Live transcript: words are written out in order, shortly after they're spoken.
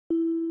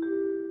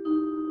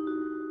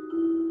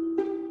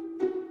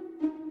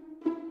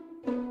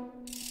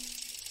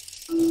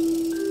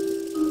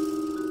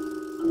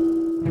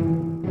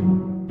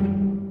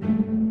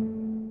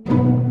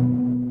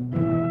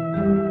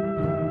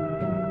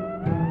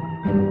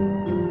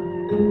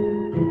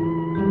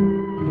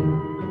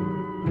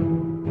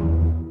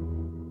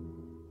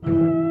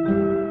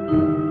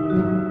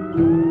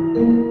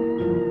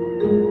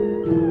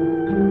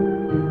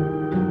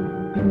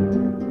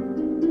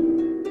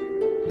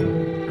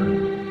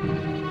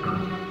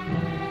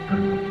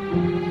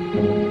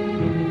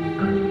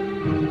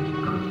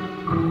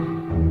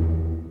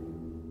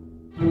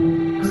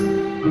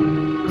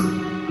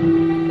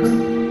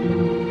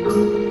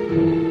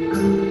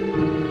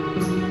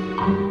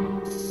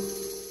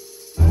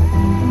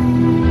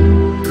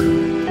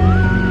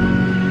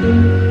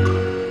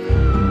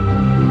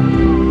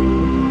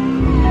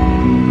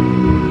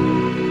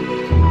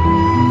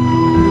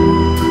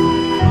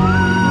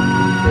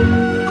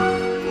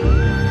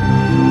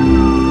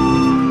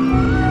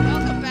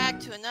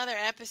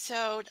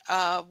episode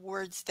of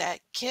Words That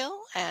Kill,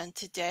 and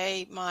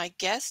today my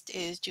guest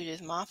is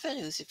Judith Moffitt,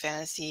 who's a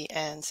fantasy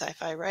and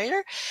sci-fi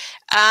writer,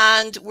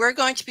 and we're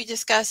going to be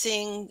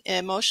discussing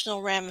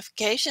emotional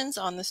ramifications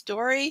on the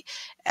story,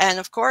 and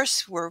of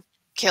course we're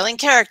killing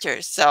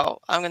characters, so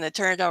I'm going to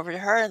turn it over to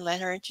her and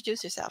let her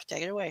introduce herself.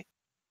 Take it away.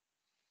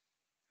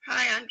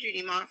 Hi, I'm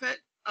Judy Moffitt.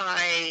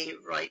 I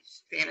write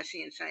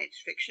fantasy and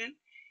science fiction,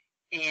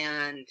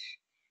 and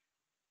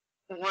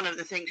one of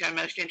the things I'm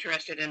most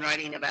interested in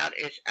writing about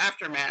is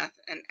aftermath,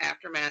 and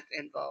aftermath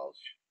involves,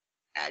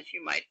 as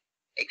you might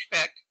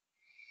expect,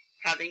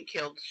 having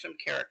killed some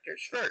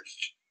characters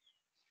first.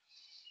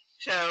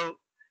 So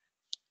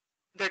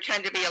there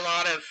tend to be a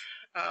lot of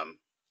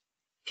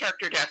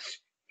character deaths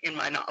in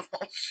my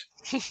novels.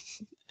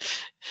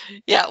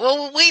 Yeah,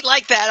 well, we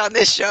like that on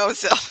this show,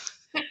 so.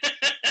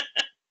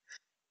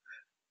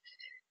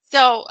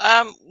 So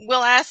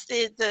we'll ask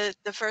the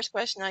first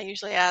question I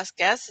usually ask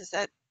guests is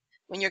that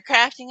when you're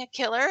crafting a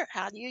killer,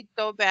 how do you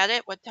go about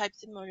it? What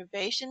types of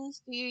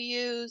motivations do you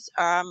use?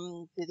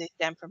 Do they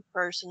stem from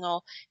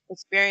personal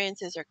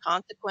experiences or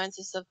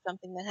consequences of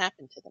something that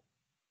happened to them?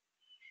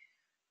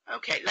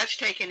 Okay, let's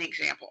take an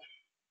example.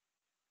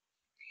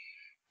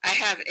 I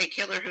have a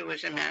killer who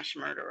was a mass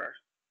murderer,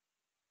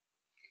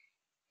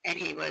 and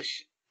he was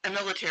a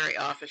military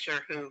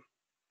officer who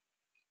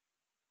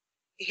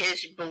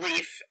his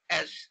belief,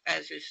 as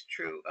is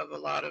true of a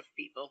lot of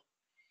people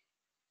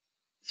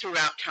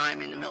throughout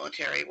time in the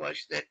military,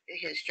 was that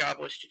his job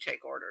was to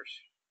take orders.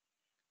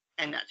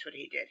 And that's what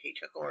he did. He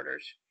took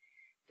orders.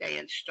 They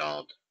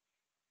installed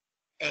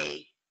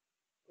a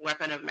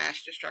weapon of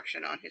mass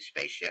destruction on his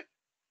spaceship,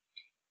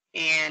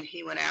 and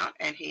he went out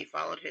and he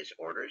followed his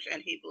orders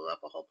and he blew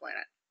up a whole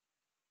planet,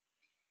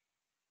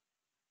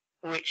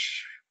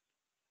 which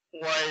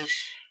was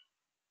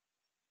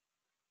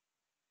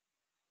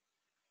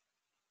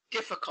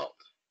difficult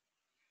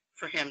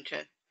for him to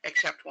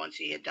accept once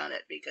he had done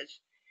it, because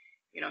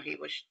he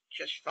was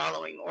just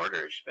following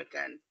orders, but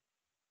then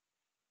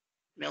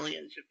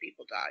millions of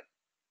people died.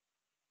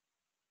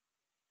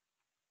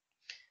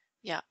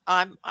 Yeah,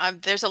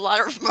 there's a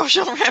lot of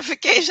emotional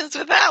ramifications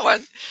with that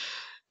one.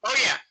 Oh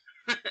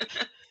yeah.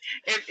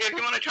 If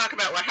you want to talk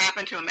about what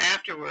happened to him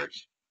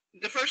afterwards,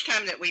 the first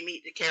time that we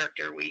meet the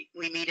character, we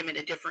meet him in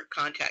a different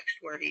context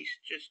where he's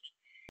just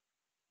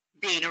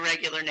being a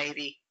regular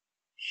Navy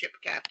ship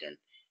captain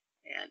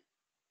and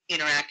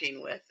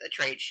interacting with a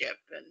trade ship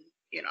and,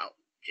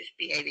 just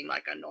behaving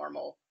like a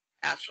normal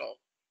asshole.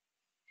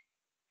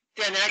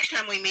 Then the next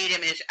time we meet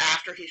him is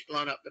after he's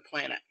blown up the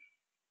planet.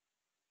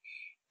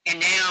 And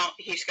now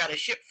he's got a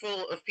ship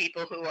full of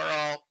people who are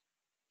all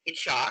in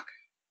shock,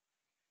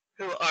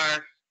 who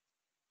are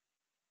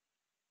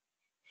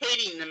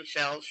hating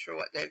themselves for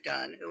what they've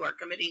done, who are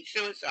committing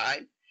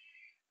suicide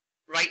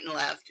right and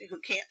left, who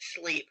can't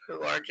sleep,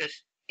 who are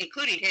just,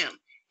 including him,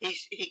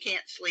 he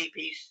can't sleep,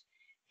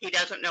 he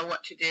doesn't know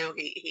what to do,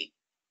 he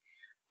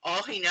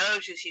all he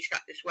knows is he's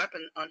got this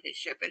weapon on his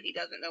ship and he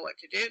doesn't know what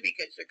to do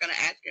because they're going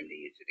to ask him to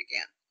use it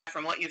again.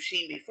 From what you've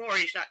seen before,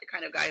 he's not the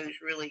kind of guy who's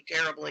really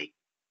terribly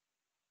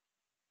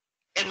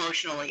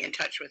emotionally in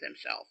touch with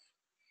himself.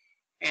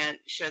 And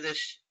so the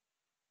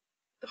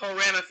whole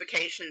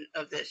ramification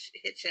of this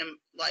hits him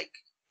like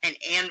an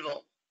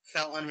anvil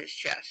fell on his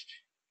chest,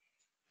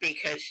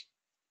 because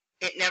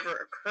it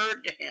never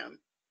occurred to him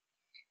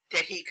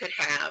that he could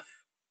have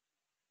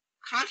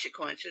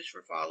consequences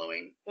for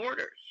following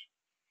orders.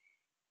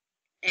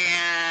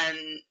 And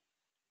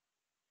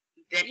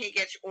then he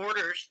gets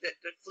orders that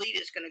the fleet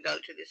is going to go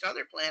to this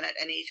other planet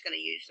and he's going to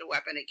use the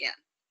weapon again.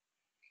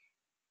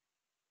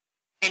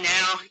 And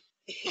now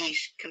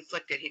he's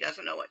conflicted. He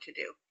doesn't know what to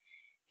do.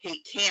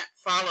 He can't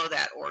follow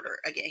that order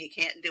again. He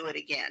can't do it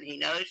again. He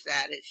knows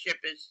that his ship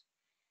is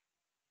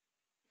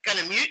going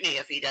to mutiny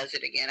if he does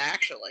it again,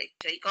 actually.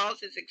 So he calls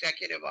his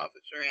executive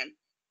officer in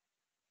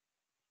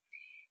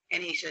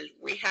and he says,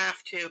 we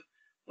have to,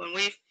 when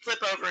we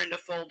flip over into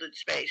folded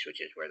space, which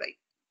is where they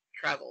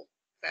travel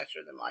faster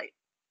than light,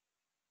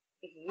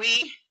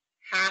 we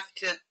have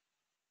to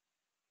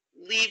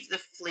leave the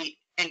fleet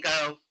and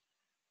go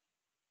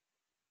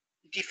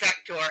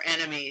defect to our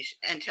enemies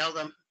and tell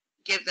them,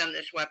 give them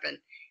this weapon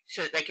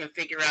so that they can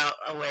figure out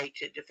a way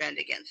to defend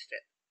against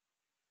it.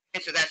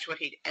 And so that's what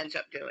he ends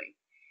up doing.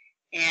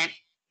 And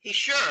he's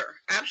sure,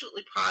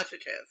 absolutely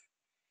positive,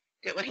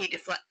 that when he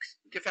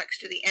defects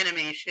to the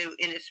enemies, who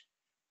in this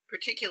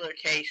particular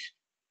case,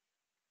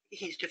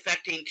 he's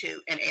defecting to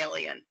an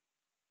alien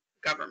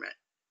government,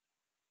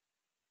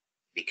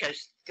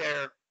 because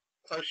they're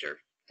closer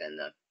than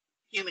the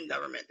human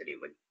government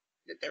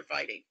that they're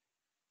fighting.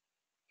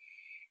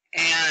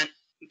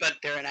 But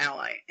they're an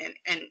ally.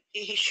 And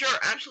he's sure,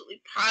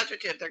 absolutely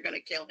positive they're going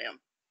to kill him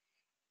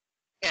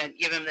and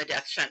give him the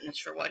death sentence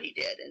for what he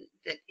did, and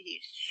that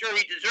he's sure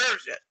he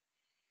deserves it.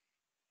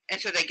 And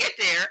so they get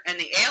there, and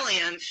the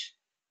aliens,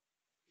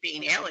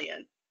 being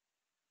alien,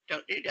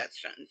 don't do death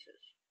sentences.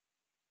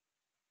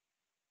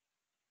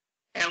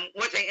 And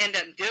what they end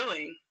up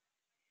doing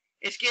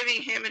is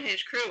giving him and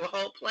his crew a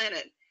whole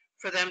planet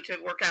for them to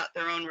work out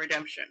their own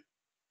redemption.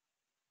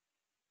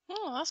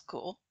 Oh, that's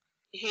cool.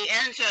 He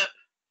ends up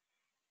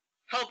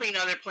helping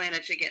other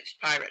planets against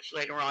pirates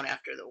later on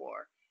after the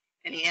war.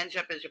 And he ends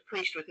up as a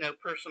priest with no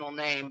personal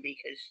name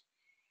because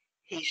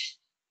he's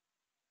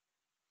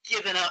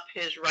given up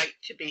his right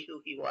to be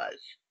who he was.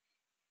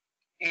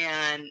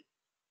 And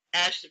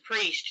as the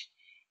priest,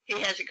 he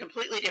has a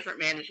completely different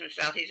management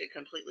style. He's a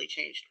completely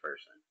changed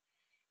person.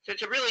 So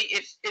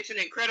it's an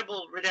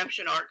incredible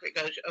redemption arc that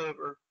goes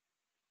over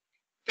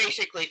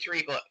basically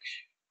 3 books.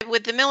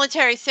 With the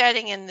military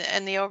setting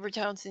and the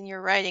overtones in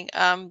your writing,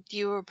 do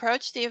you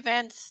approach the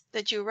events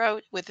that you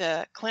wrote with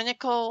a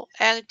clinical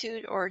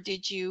attitude, or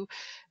did you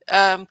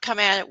come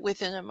at it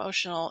with an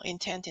emotional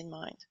intent in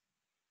mind?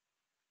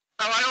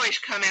 Oh, I always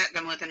come at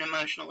them with an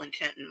emotional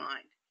intent in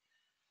mind.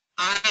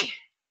 I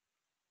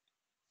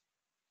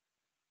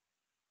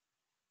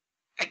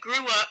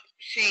grew up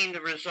seeing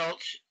the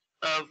results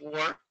of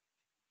war.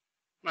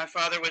 My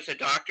father was a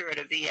doctor at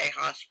a VA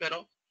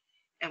hospital,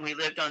 and we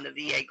lived on the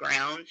VA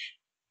grounds.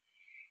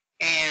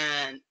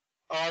 And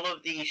all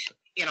of these,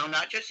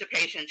 not just the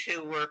patients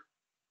who were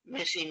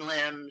missing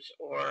limbs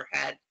or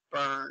had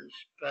burns,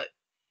 but,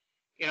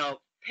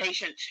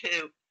 patients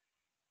who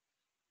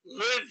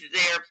lived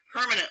there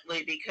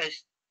permanently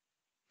because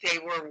they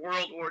were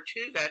World War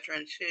II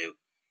veterans who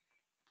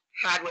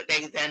had what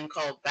they then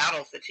called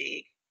battle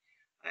fatigue,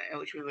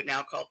 which we would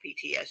now call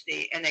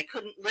PTSD, and they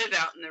couldn't live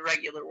out in the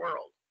regular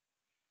world.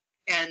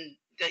 And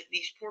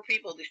these poor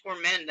people, these poor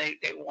men, they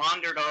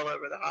wandered all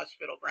over the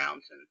hospital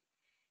grounds. And,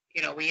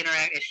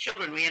 as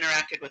children, we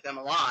interacted with them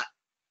a lot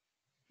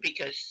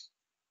because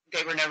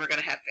they were never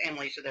going to have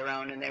families of their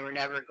own, and they were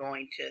never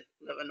going to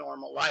live a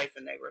normal life,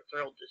 and they were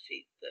thrilled to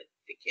see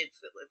the kids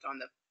that lived on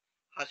the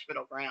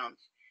hospital grounds.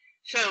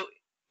 So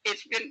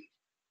it's been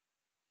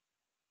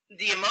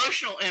the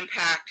emotional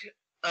impact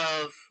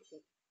of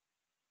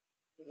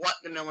what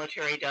the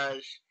military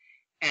does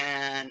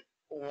and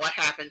what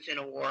happens in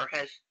a war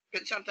has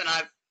been something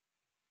I've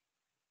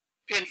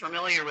been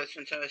familiar with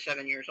since I was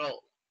 7 years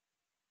old.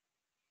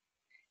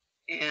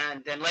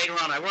 And then later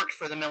on, I worked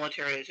for the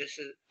military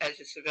as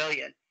a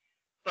civilian.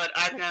 But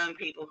I've known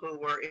people who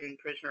were in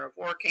prisoner of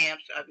war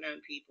camps. I've known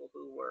people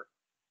who were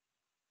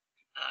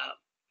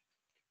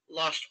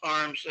lost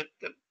arms.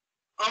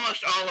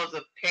 Almost all of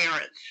the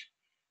parents,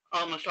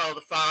 almost all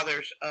the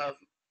fathers of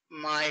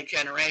my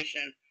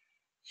generation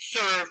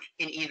served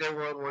in either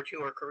World War II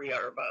or Korea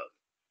or both.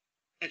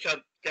 And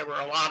so there were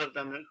a lot of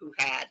them who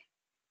had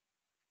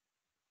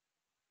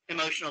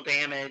emotional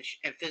damage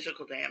and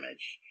physical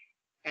damage.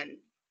 And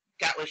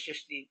that was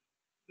just the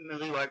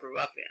milieu I grew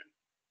up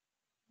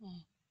in.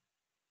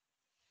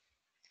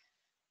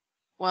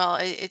 Well,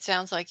 it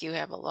sounds like you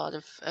have a lot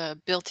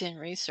of built-in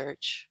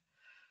research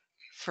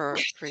for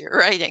your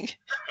writing.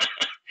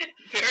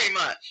 Very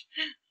much.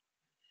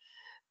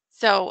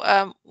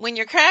 So when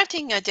you're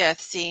crafting a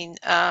death scene,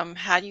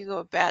 how do you go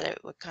about it?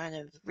 What kind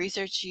of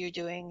research are you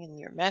doing and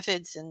your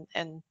methods?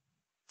 And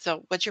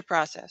so what's your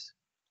process?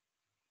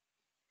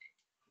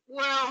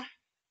 Well,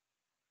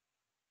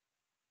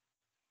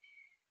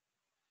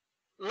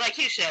 like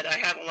you said, I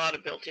have a lot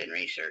of built-in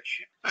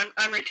research.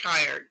 I'm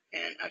retired,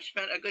 and I've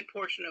spent a good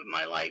portion of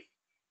my life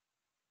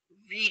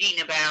reading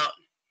about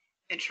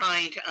and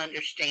trying to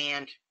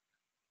understand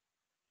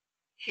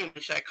human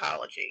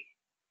psychology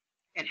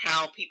and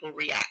how people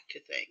react to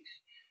things.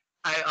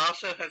 I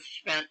also have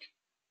spent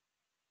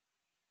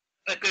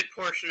a good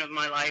portion of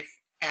my life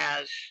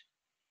as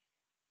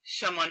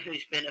someone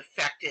who's been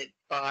affected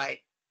by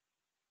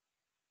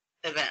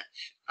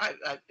events. I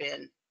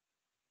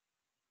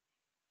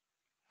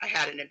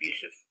had an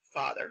abusive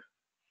father.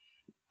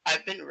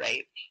 I've been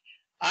raped.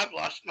 I've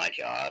lost my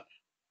job.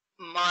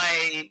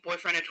 My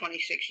boyfriend of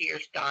 26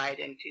 years died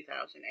in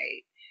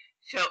 2008.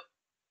 So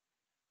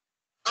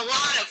a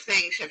lot of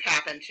things have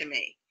happened to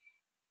me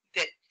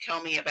that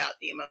tell me about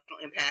the emotional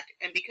impact.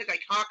 And because I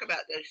talk about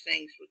those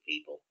things with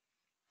people,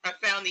 I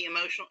found the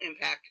emotional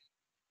impact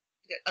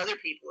that other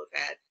people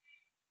have had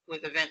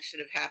with events that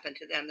have happened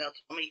to them. They'll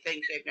tell me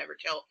things they've never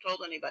told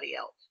anybody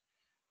else.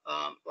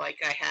 Like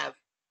I have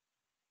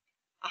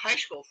a high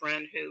school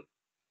friend who,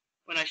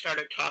 when I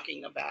started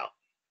talking about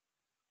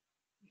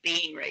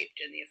being raped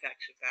and the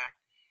effects of that,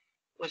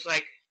 was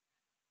like,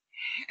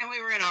 and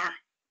we were in our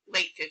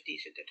late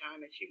 50s at the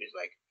time, and she was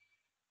like,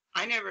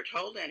 I never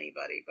told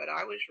anybody, but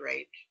I was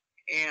raped,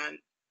 and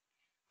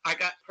I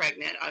got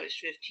pregnant. I was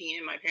 15,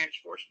 and my parents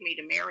forced me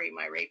to marry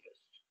my rapist.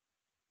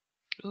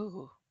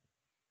 Ooh.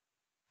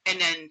 And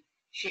then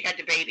she had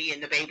the baby,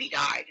 and the baby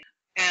died.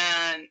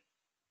 And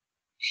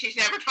she's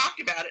never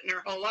talked about it in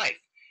her whole life.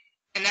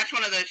 And that's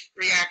one of those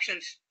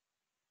reactions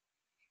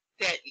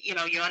that,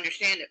 you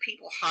understand that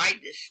people hide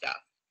this stuff,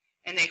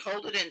 and they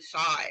hold it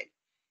inside,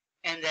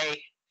 and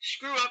they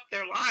screw up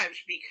their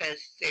lives because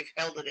they've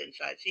held it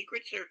inside.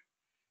 Secrets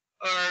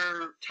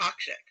are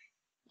toxic.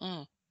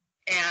 Mm.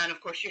 And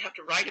of course, you have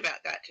to write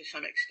about that to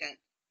some extent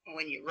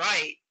when you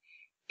write,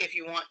 if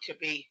you want to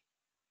be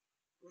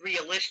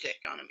realistic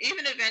on them.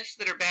 Even events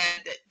that are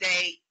bad that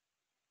they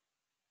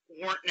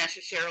weren't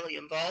necessarily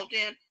involved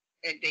in.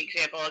 And the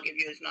example I'll give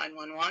you is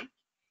 911.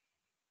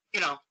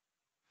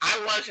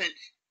 I wasn't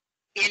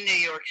in New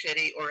York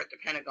City or at the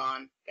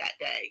Pentagon that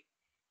day,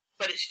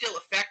 but it still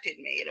affected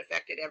me. It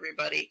affected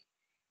everybody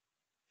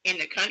in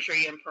the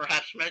country and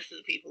perhaps most of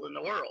the people in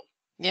the world.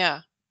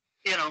 Yeah.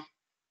 You know.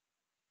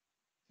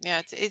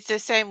 Yeah, it's the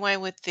same way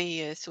with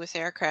the Swiss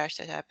air crash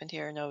that happened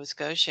here in Nova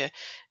Scotia.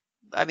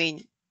 I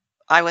mean,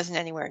 I wasn't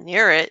anywhere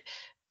near it,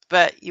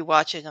 but you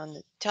watch it on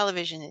the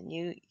television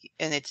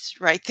and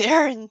it's right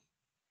there and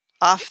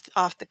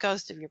off the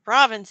coast of your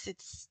province.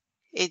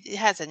 It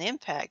has an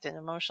impact, an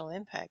emotional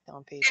impact on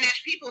And people. as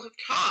people have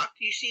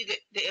talked, you see that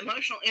the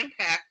emotional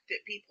impact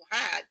that people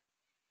had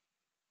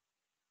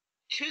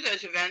to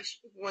those events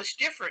was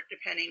different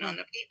depending on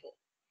the people.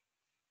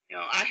 You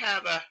know, I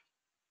have a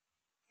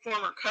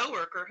former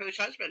coworker whose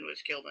husband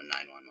was killed in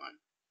 911.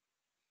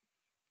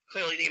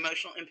 Clearly, the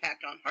emotional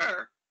impact on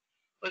her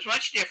was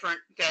much different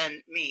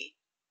than me.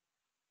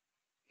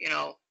 You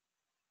know,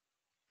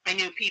 I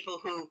knew people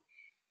who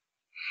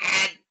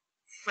had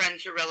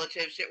friends or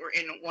relatives that were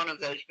in one of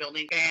those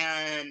buildings,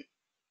 and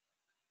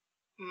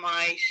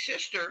my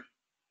sister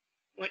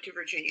went to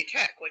Virginia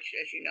Tech, which,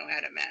 as you know,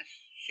 had a mass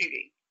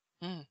shooting.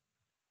 Mm.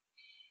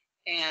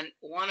 And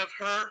one of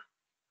her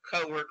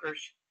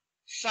coworkers'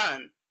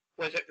 son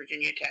was at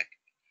Virginia Tech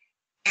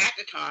at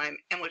the time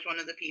and was one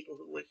of the people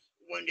who was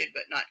wounded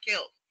but not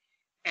killed.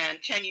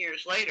 And 10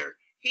 years later,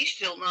 he's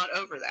still not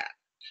over that.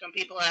 Some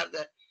people have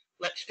the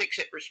let's fix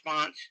it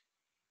response,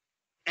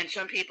 and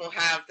some people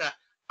have the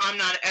I'm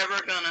not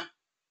ever going to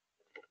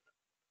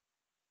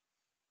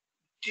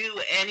do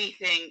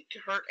anything to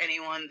hurt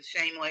anyone the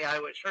same way I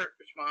was hurt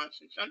response.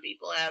 And some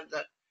people have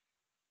the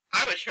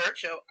I was hurt,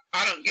 so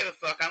I don't give a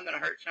fuck. I'm going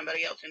to hurt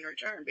somebody else in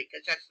return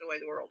because that's the way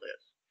the world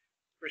is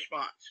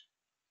response.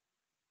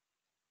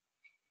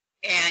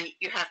 And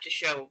you have to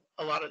show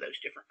a lot of those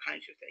different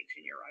kinds of things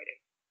in your writing.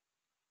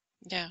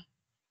 Yeah.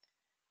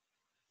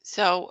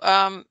 So,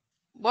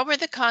 what were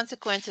the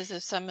consequences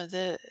of some of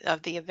the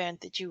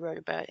event that you wrote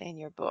about in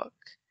your book?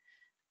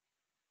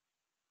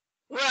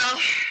 Well,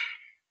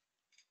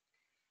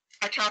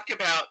 I talked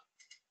about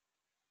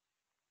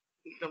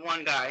the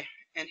one guy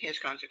and his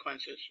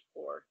consequences,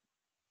 or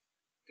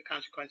the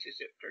consequences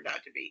that turned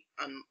out to be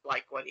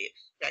unlike what he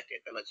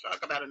expected. But let's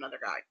talk about another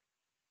guy.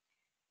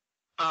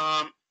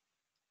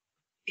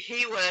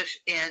 He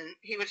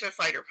was a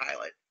fighter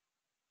pilot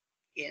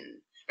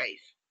in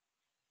space,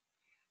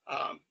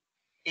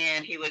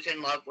 and he was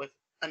in love with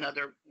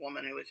another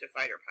woman who was a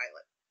fighter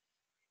pilot.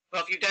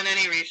 Well, if you've done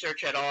any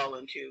research at all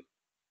into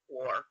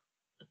war,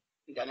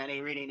 you've done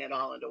any reading at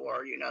all into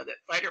war, you know that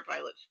fighter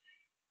pilots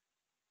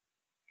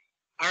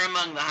are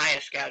among the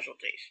highest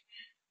casualties.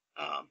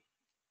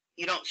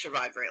 You don't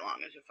survive very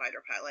long as a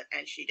fighter pilot,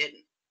 and she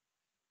didn't.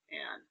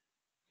 And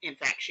in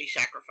fact, she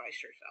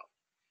sacrificed herself.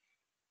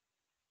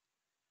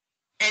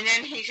 And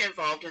then he's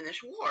involved in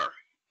this war,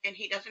 and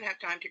he doesn't have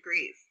time to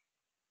grieve.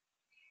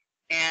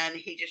 And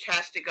he just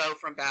has to go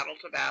from battle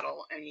to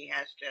battle, and he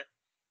has to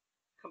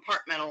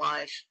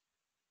compartmentalize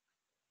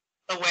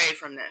away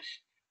from this.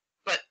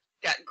 But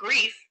that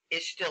grief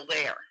is still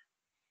there.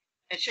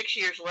 And 6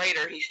 years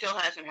later, he still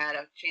hasn't had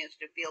a chance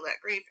to feel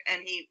that grief,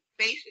 and he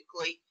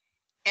basically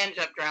ends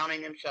up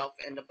drowning himself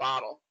in the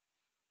bottle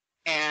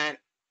and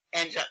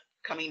ends up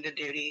coming to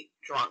duty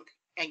drunk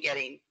and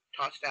getting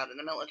tossed out in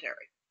the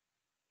military.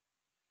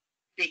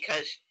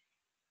 Because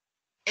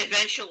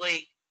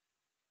eventually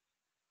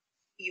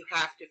you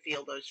have to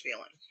feel those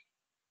feelings.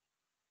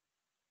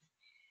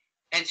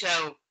 And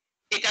so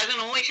it doesn't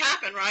always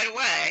happen right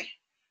away,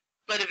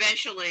 but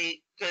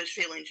eventually those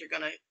feelings are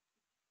going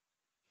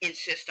to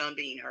insist on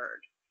being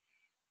heard.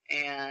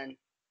 And,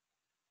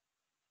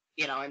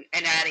 you know,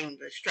 and adding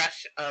the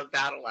stress of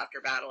battle after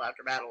battle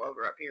after battle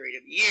over a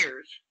period of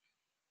years,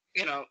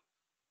 you know,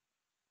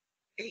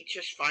 he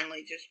just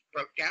finally just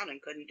broke down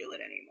and couldn't do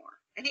it anymore.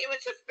 And he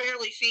was a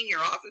fairly senior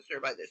officer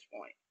by this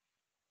point.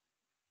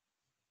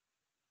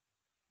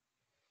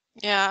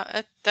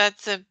 Yeah,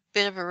 that's a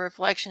bit of a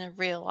reflection of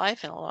real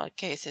life in a lot of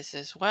cases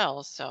as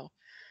well. So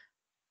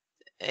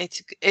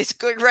it's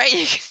good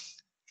writing.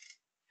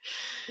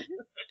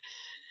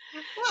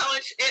 Well,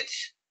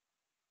 it's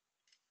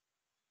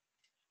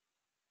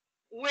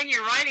when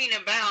you're writing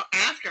about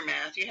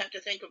aftermath, you have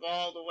to think of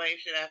all the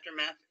ways that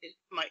aftermath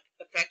might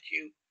affect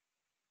you.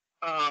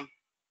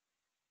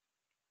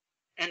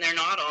 And they're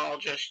not all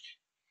just,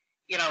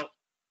 you know,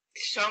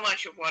 so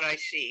much of what I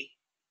see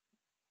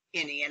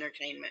in the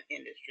entertainment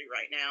industry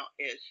right now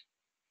is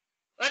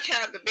let's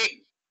have the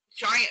big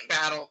giant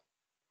battle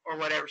or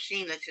whatever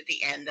scene that's at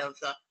the end of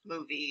the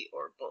movie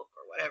or book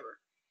or whatever.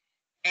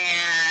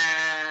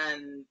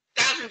 And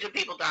thousands of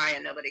people die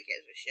and nobody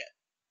gives a shit.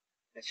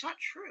 That's not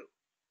true.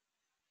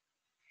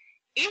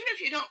 Even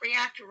if you don't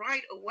react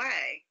right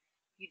away,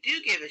 you do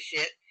give a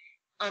shit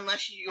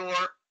unless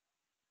you're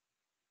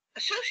a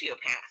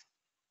sociopath.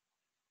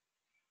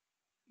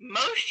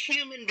 Most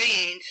human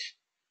beings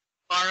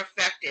are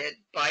affected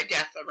by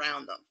death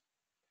around them.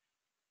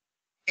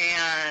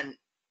 And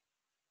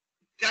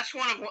that's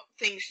one of the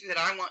things that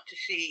I want to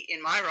see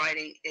in my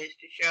writing is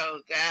to show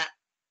that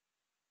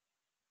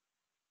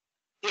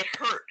it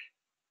hurt.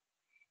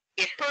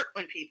 It hurt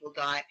when people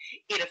died.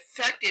 It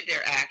affected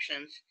their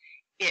actions.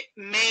 It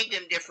made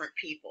them different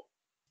people.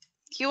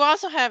 You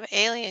also have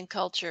alien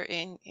culture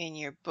in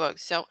your book.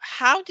 So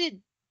how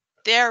did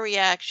their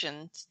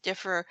reactions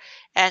differ,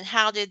 and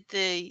how did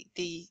the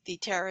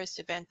terrorist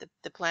event,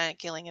 the planet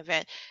killing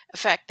event,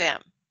 affect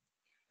them?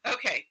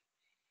 Okay,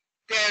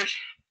 there's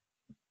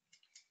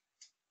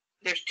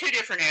two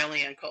different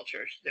alien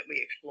cultures that we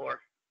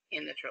explore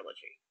in the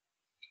trilogy,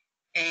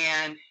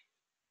 and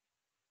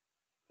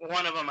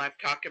one of them I've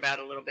talked about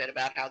a little bit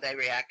about how they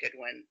reacted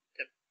when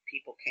the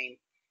people came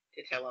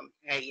to tell them,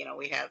 hey,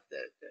 we have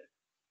the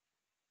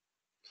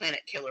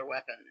planet killer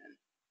weapon, and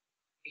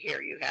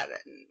here you have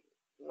it, and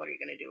what are you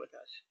going to do with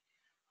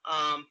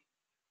us?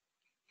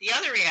 The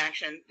other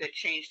reaction that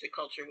changed the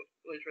culture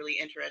was really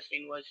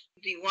interesting was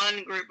the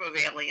one group of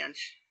aliens,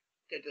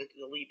 the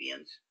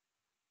Libyans,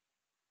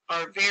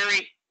 are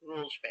very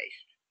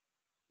rules-based,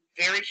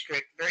 very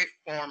strict, very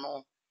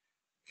formal,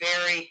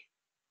 very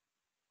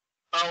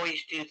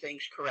always do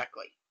things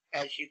correctly.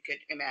 As you could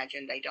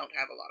imagine, they don't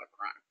have a lot of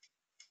crime.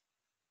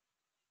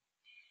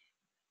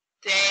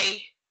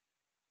 They,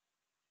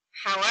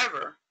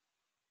 however,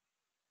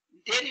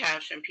 did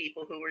have some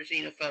people who were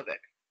xenophobic.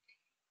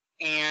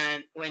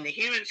 And when the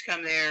humans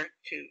come there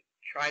to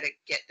try to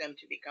get them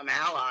to become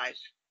allies,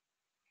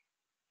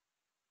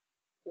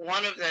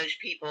 one of those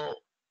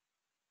people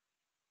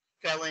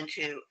fell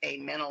into a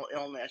mental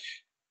illness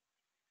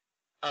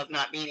of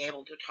not being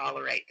able to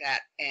tolerate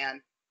that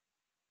and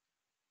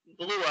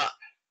blew up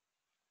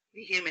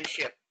the human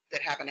ship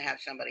that happened to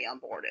have somebody on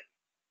board it.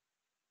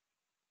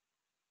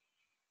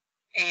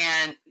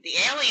 And the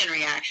alien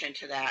reaction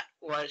to that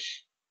was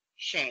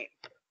shame.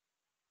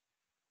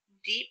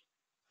 Deep,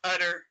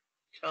 utter,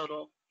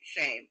 total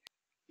shame.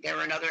 They're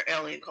another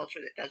alien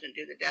culture that doesn't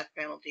do the death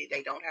penalty.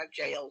 They don't have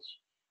jails.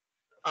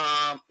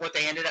 What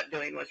they ended up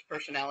doing was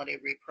personality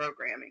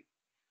reprogramming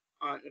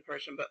on the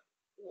person. But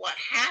what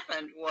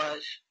happened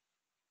was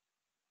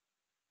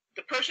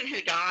the person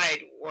who died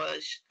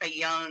was a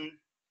young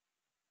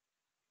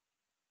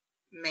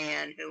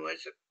man who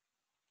was a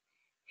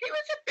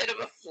bit of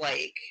a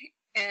flake,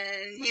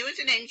 and he was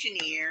an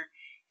engineer,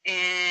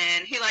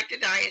 and he liked to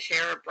dye his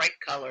hair bright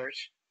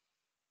colors.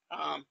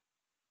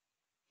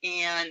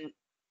 And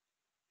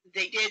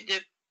they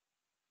did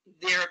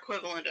their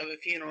equivalent of a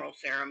funeral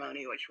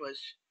ceremony, which was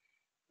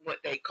what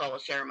they call a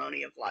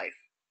ceremony of life,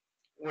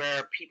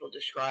 where people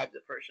describe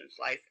the person's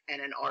life,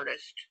 and an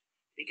artist,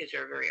 because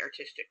they're a very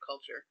artistic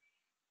culture,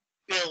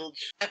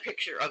 builds a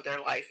picture of their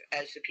life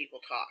as the people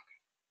talk.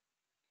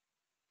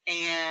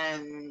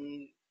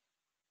 And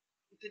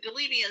the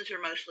Delibians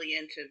are mostly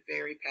into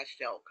very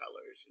pastel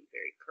colors and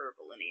very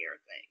curvilinear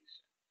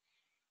things.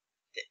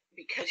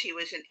 Because he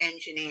was an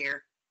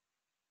engineer,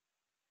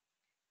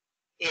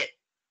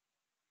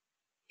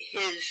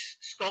 his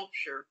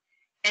sculpture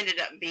ended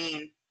up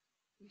being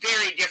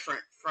very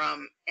different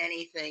from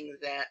anything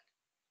that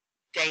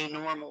they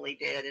normally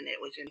did, and it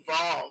was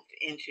evolved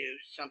into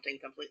something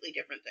completely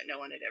different that no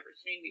one had ever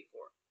seen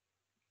before.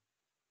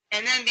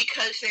 And then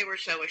because they were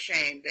so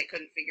ashamed, they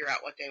couldn't figure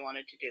out what they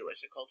wanted to do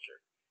as a culture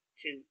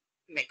to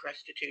make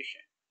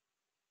restitution.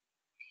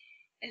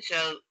 And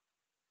so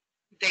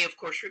they, of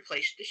course,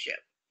 replaced the ship,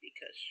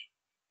 because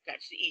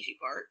that's the easy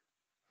part,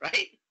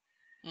 right?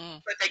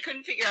 But they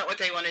couldn't figure out what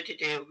they wanted to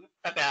do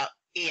about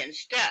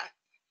Ian's death.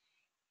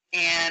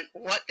 And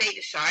what they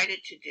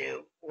decided to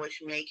do was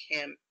make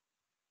him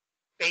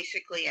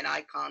basically an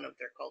icon of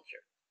their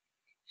culture.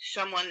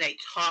 Someone they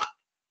taught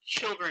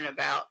children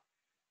about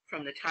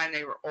from the time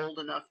they were old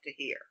enough to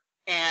hear.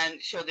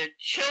 And so the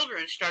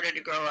children started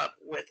to grow up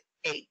with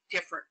a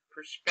different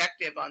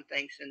perspective on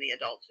things than the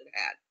adults had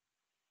had.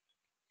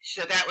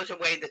 So that was a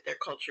way that their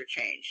culture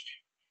changed.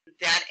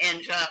 That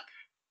ends up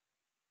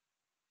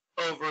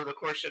over the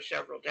course of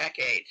several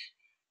decades,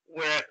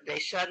 where they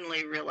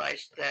suddenly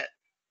realized that,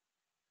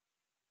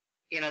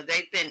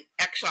 they've been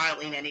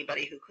exiling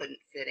anybody who couldn't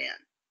fit in.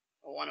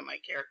 Well, one of my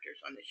characters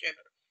on the ship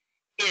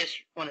is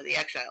one of the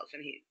exiles,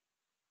 and he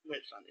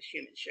lives on this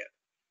human ship.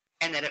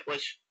 And that it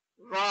was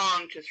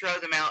wrong to throw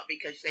them out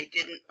because they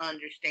didn't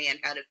understand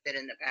how to fit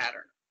in the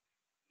pattern,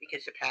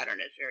 because the pattern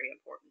is very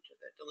important to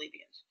the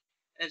Delibians.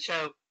 And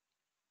so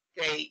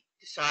they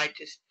decide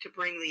to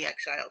bring the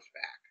exiles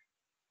back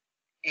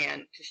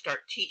and to start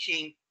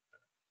teaching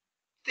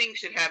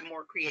things that have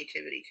more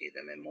creativity to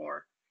them and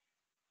more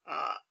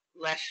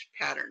less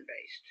pattern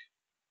based.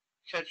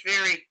 So it's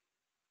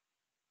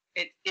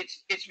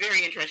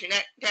very interesting.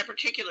 That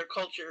particular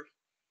culture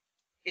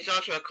is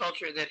also a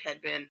culture that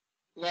had been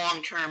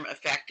long term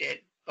affected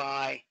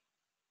by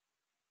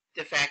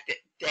the fact that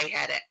they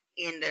had,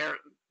 in their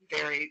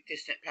very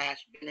distant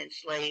past, been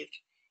enslaved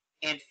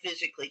and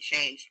physically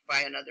changed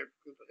by another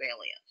group of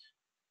aliens.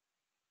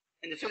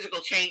 And the physical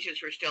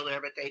changes were still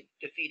there, but they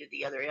defeated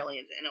the other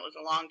aliens. And it was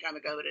a long time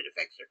ago, but it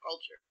affects their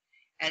culture.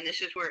 And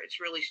this is where it's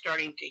really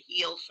starting to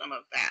heal some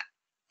of that,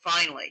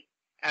 finally,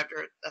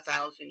 after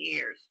 1,000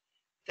 years,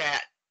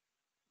 that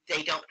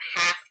they don't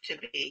have to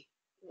be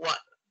what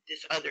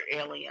this other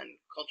alien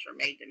culture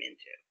made them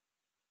into.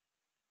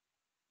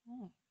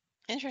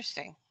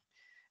 Interesting.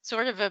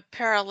 Sort of a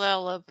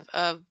parallel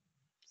of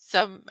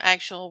some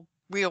actual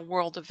real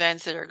world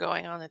events that are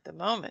going on at the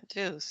moment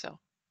too. So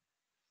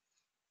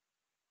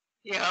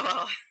Yeah,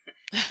 well,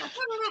 I've had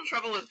a little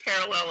trouble with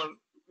parallel of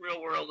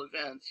real world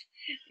events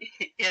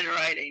in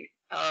writing.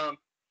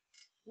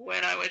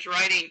 When I was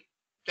writing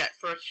that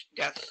first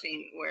death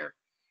scene where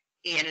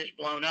Ian is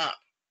blown up,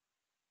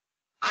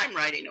 I'm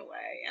writing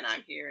away and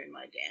I'm here in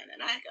my den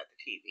and I got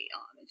the TV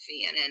on and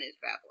CNN is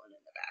babbling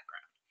in the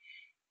background.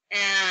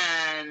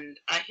 And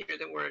I hear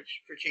the words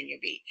Virginia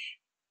Beach,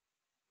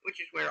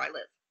 which is where I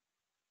live.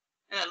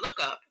 And I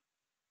look up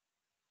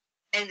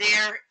and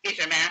there is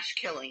a mass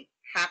killing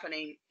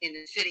happening in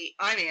the city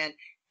I'm in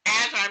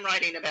as I'm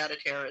writing about a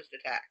terrorist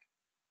attack.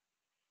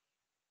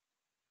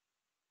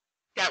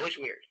 That was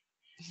weird.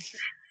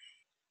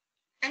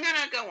 And then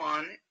I go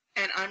on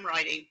and I'm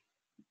writing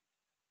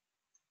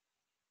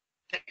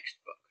the next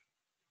book.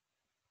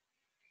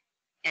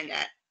 And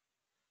that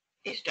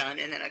is done.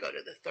 And then I go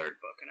to the third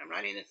book and I'm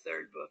writing the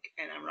third book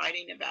and I'm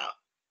writing about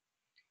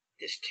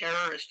this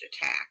terrorist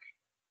attack.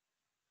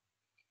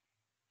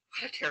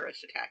 A lot of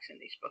terrorist attacks in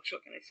these books.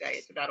 What can I say?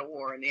 It's about a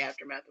war and the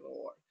aftermath of a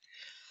war.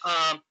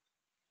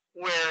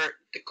 Where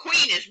the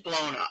Queen is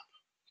blown up.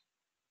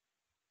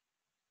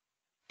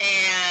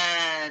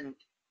 And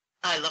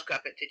I look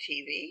up at the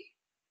TV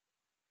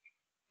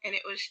and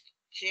it was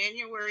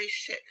January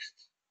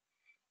 6th,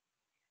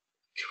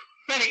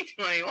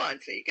 2021.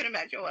 So you can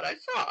imagine what I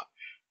saw.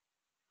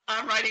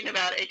 I'm writing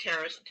about a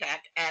terrorist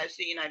attack as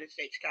the United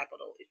States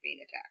Capitol is being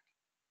attacked.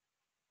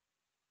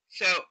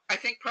 So I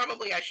think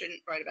probably I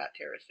shouldn't write about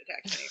terrorist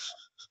attacks anymore.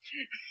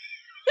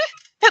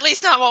 at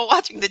least not while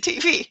watching the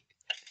TV.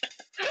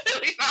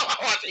 At least not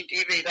while watching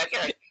TV, that's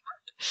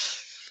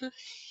right.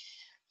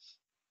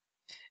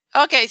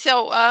 Okay,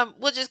 so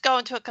we'll just go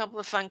into a couple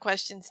of fun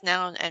questions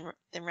now and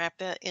then wrap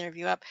the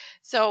interview up.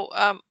 So,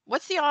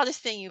 what's the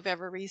oddest thing you've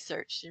ever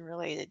researched and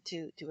related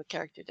to a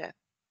character death?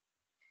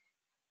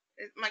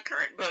 My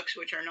current books,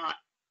 which are not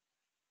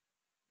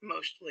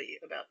mostly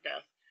about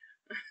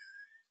death,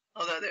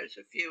 although there's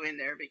a few in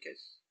there because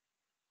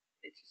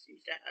it just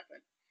seems to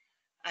happen.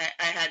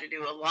 I had to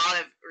do a lot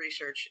of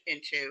research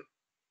into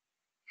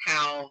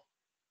how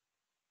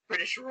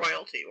British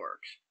royalty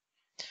works.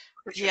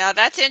 Yeah,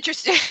 that's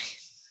interesting.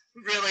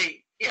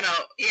 Really, yeah,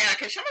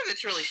 because some of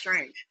it's really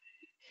strange.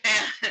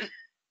 And,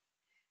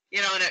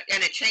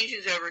 and it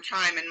changes over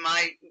time. And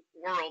my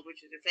world,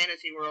 which is a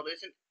fantasy world,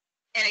 isn't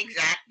an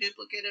exact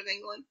duplicate of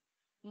England.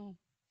 Mm.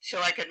 So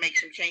I could make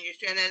some changes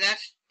to it. And then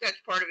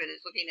that's part of it,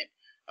 is looking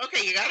at,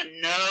 okay, you got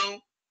to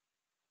know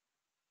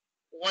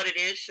what it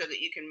is so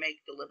that you can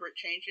make deliberate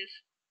changes.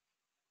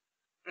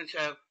 And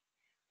so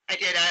I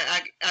did.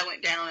 I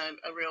went down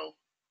a real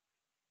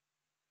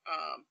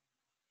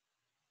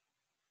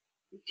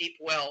deep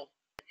well,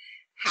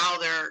 how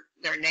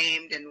they're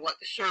named and what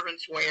the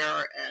servants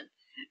wear, and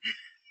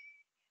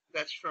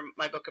that's from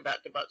my book about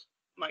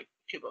my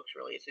two books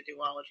really. It's a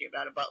duology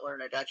about a butler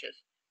and a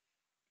duchess.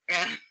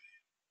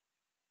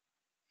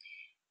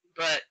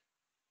 But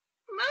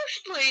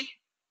mostly,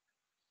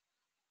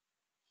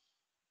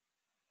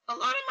 a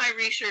lot of my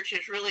research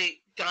is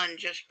really done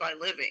just by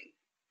living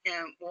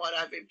and what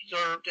I've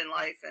observed in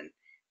life and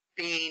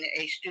being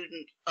a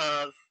student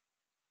of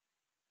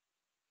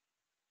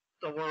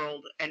the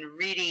world and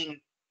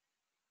reading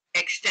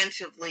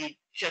extensively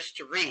just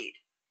to read.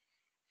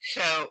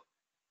 So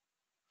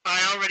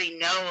I already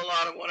know a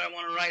lot of what I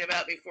want to write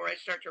about before I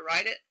start to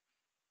write it,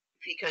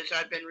 because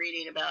I've been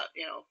reading about,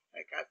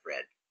 like I've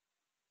read,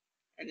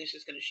 and this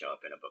is going to show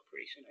up in a book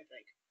pretty soon, I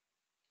think,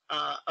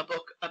 a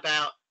book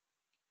about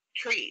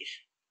trees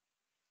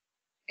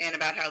and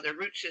about how their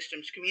root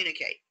systems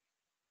communicate.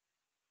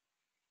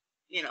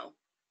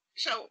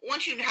 So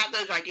once you have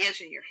those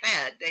ideas in your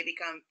head, they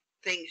become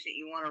things that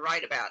you want to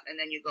write about, and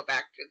then you go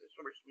back to the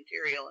source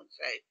material and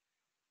say,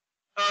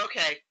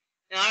 okay,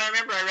 now I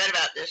remember I read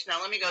about this, now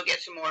let me go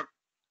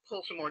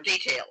pull some more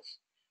details.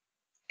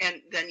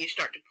 And then you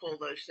start to pull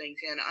those things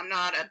in. I'm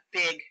not a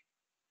big,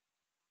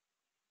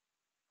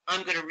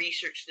 I'm going to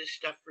research this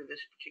stuff for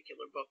this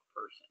particular book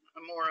person.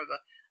 I'm more of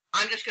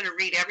I'm just going to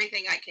read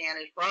everything I can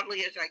as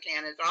broadly as I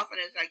can, as often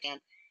as I can,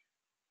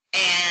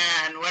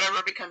 and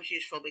whatever becomes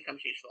useful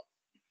becomes useful.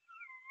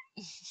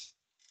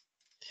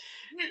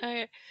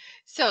 Okay.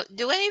 So,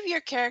 do any of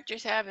your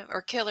characters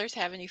or killers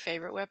have any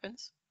favorite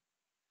weapons?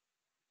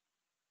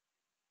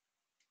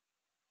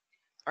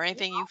 Or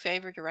anything you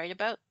favor to write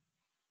about?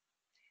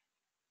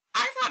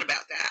 I thought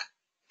about that,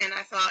 and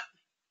I thought,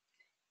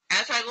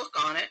 as I look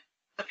on it,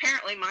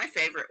 apparently my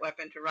favorite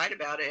weapon to write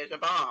about is a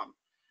bomb.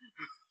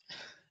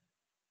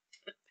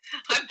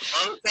 I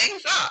blow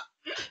things up.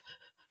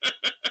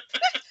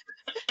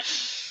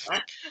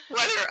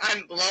 Whether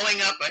I'm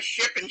blowing up a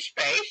ship in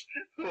space,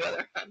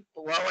 whether I'm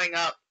blowing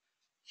up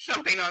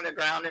something on the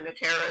ground in a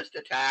terrorist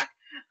attack,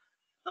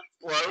 I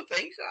blow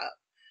things up.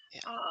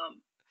 Yeah.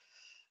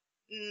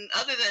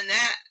 Other than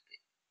that,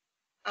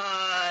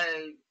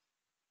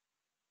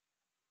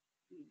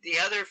 the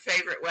other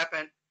favorite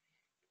weapon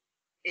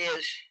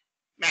is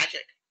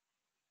magic.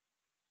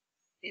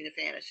 in the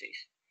fantasies.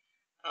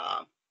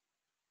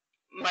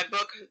 My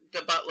book,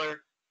 The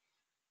Butler,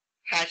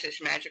 has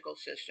this magical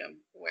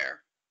system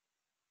where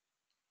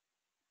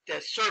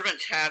the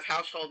servants have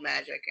household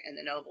magic and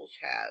the nobles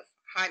have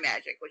high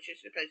magic, which is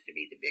supposed to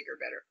be the bigger,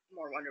 better,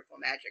 more wonderful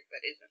magic,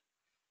 but isn't.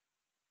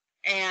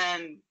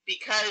 And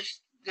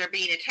because they're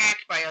being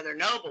attacked by other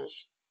nobles,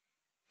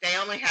 they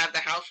only have the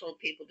household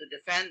people to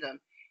defend them.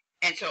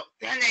 And so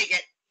then they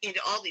get into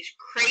all these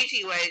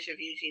crazy ways of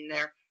using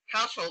their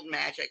household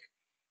magic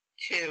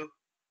to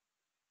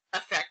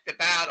affect the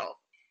battle.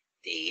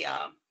 The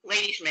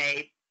lady's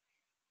maid,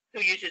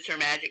 who uses her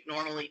magic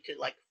normally to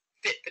like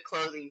fit the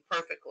clothing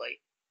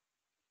perfectly,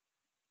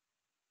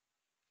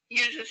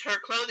 uses her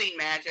clothing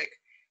magic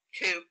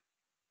to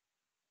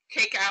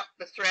take out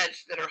the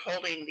threads that are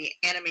holding the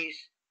enemy's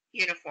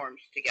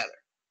uniforms together.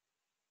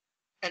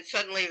 And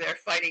suddenly they're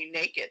fighting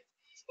naked.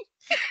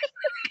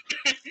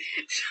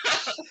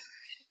 So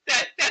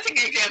that's an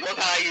example of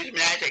how I use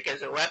magic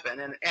as a weapon,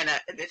 and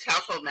this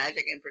household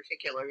magic in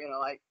particular.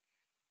 Like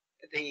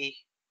the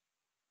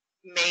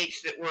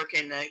maids that work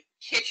in the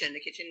kitchen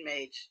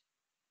maids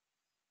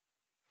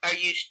are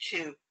used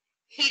to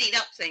heating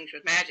up things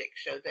with magic,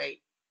 so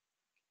they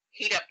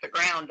heat up the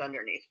ground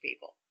underneath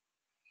people.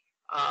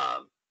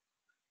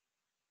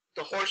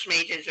 The horse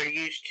mages are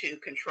used to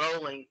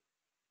controlling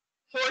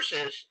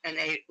horses, and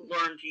they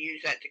learn to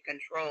use that to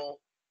control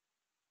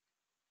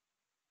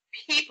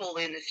people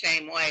in the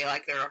same way,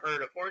 like they're a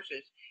herd of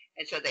horses.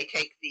 And so they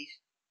take these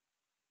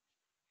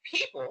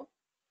people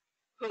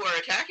who are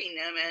attacking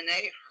them and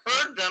they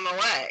herd them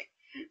away.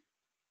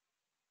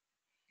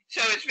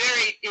 So it's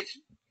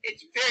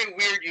very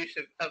weird use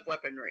of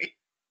weaponry.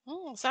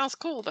 Oh, sounds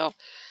cool though.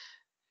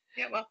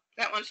 Yeah, well,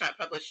 that one's not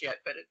published yet,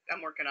 but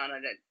I'm working on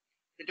it.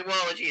 The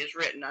duology is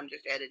written. I'm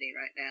just editing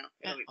right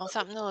now. Well,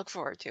 something to look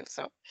forward to.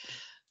 So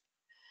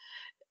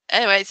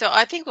anyway, so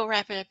I think we'll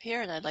wrap it up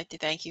here, and I'd like to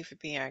thank you for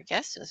being our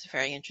guest. It was a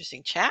very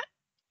interesting chat.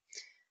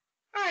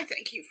 I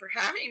thank you for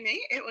having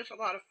me. It was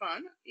a lot of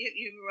fun.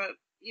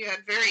 You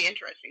had very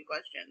interesting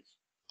questions.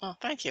 Oh,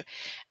 thank you.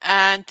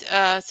 And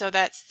so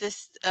that's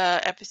this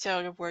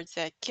episode of Words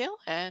That Kill,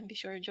 and be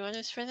sure to join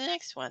us for the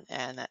next one.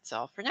 And that's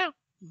all for now.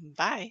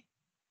 Bye.